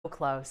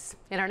close.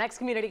 In our next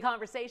community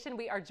conversation,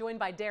 we are joined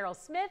by Darryl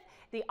Smith,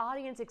 the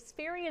Audience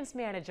Experience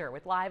Manager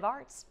with Live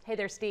Arts. Hey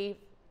there, Steve.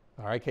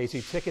 All right,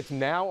 Casey, tickets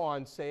now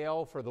on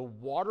sale for the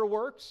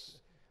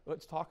Waterworks.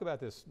 Let's talk about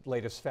this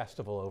latest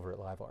festival over at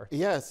Live Arts.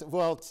 Yes,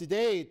 well,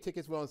 today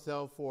tickets were on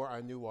sale for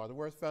our new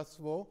Waterworks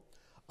Festival.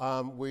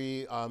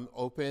 We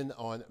open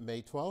on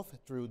May 12th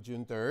through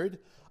June 3rd.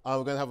 We're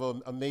going to have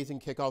an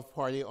amazing kickoff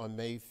party on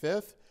May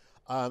 5th.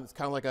 It's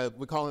kind of like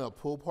we call it a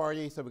pool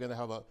party, so we're going to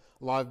have a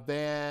live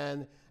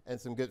band and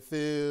some good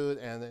food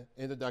and an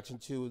introduction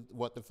to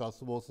what the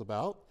festival is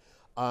about.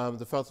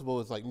 The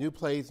festival is like new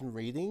plays and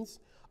readings.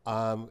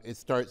 It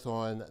starts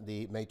on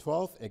the May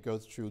 12th, it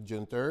goes through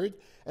June 3rd,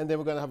 and then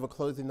we're going to have a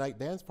closing night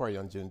dance party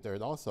on June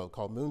 3rd also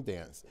called Moon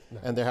Dance.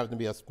 Nice. And there happens to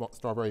be a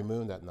strawberry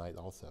moon that night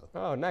also.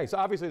 Oh, nice.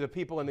 Obviously the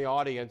people in the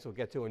audience will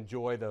get to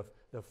enjoy the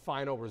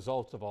final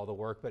results of all the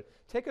work, but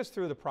take us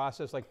through the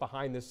process, like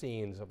behind the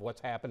scenes of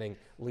what's happening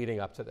leading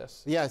up to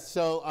this. Yes,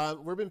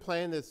 so we've been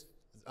playing this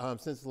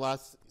since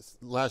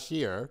last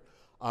year.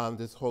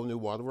 This whole new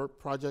Waterwork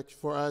project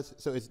for us.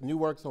 So it's new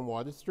works on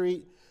Water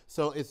Street.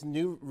 So it's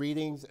new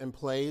readings and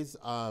plays.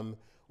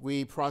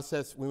 We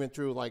went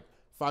through like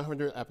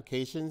 500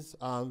 applications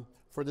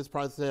for this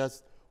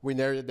process. We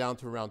narrowed it down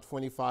to around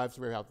 25,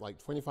 so we have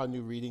like 25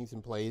 new readings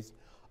and plays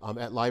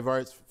at Live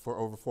Arts for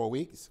over 4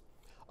 weeks.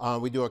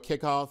 We do a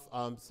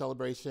kickoff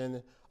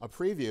celebration, a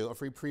free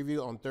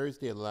preview on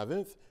Thursday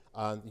 11th.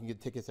 You can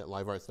get tickets at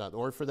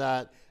livearts.org for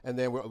that. And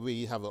then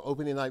we have an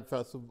opening night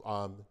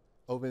festival,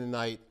 opening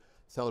night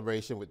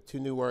celebration with 2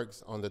 new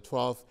works on the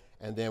 12th,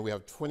 and then we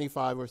have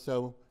 25 or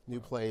so new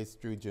plays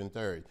through June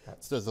 3rd.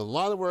 So there's a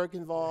lot of work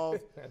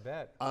involved. I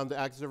bet. The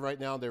actors are right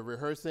now, they're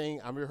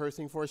rehearsing. I'm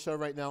rehearsing for a show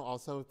right now,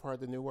 also part of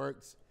the new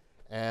works.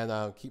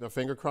 And keep my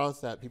finger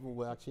crossed that people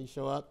will actually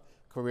show up.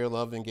 We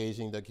love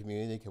engaging the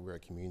community because we're a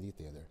community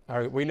theater. All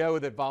right, we know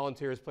that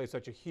volunteers play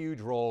such a huge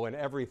role in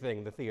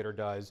everything the theater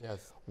does.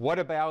 Yes. What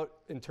about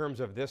in terms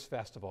of this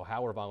festival?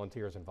 How are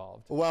volunteers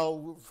involved?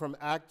 Well, from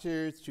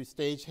actors to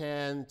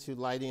stagehand to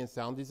lighting and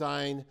sound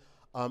design.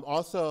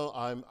 Also,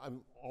 I'm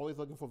always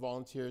looking for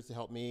volunteers to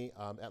help me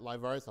at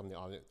Live Arts. I'm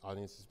the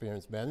Audience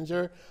Experience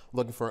Manager.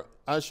 Looking for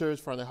ushers,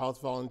 front of house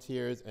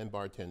volunteers, and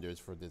bartenders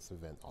for this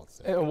event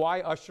also. And why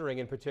ushering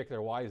in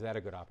particular? Why is that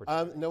a good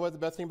opportunity? You know what the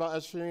best thing about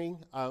ushering?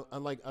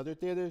 Unlike other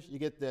theaters, you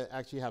get to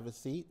actually have a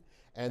seat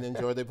and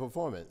enjoy the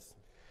performance.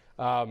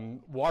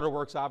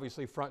 Waterworks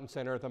obviously front and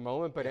center at the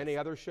moment, but any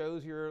other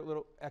shows you're a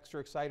little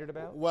extra excited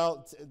about?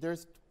 Well,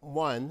 there's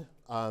one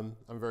I'm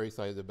very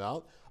excited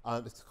about.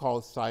 It's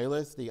called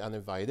Silas the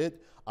Uninvited.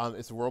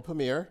 It's a world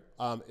premiere.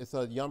 It's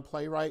a young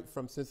playwright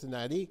from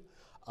Cincinnati.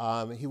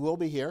 He will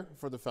be here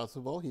for the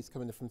festival. He's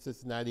coming from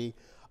Cincinnati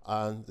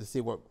to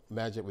see what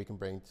magic we can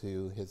bring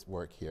to his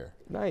work here.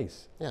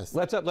 Nice. Yes.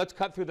 Let's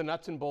cut through the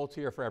nuts and bolts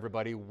here for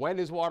everybody. When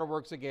is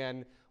Waterworks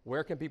again?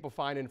 Where can people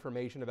find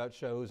information about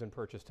shows and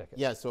purchase tickets?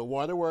 Yeah, so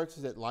Waterworks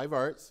is at Live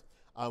Arts.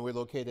 We're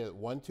located at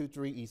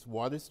 123 East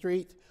Water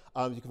Street.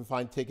 You can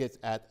find tickets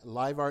at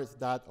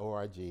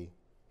livearts.org.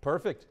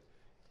 Perfect.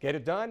 Get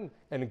it done,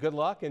 and good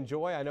luck.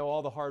 Enjoy. I know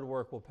all the hard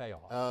work will pay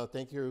off.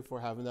 Thank you for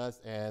having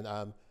us,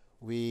 and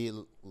we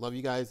love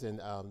you guys and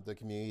the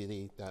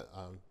community that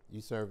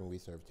you serve and we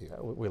serve too.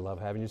 We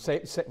love having you.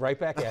 Say right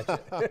back at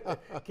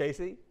you.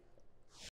 Casey?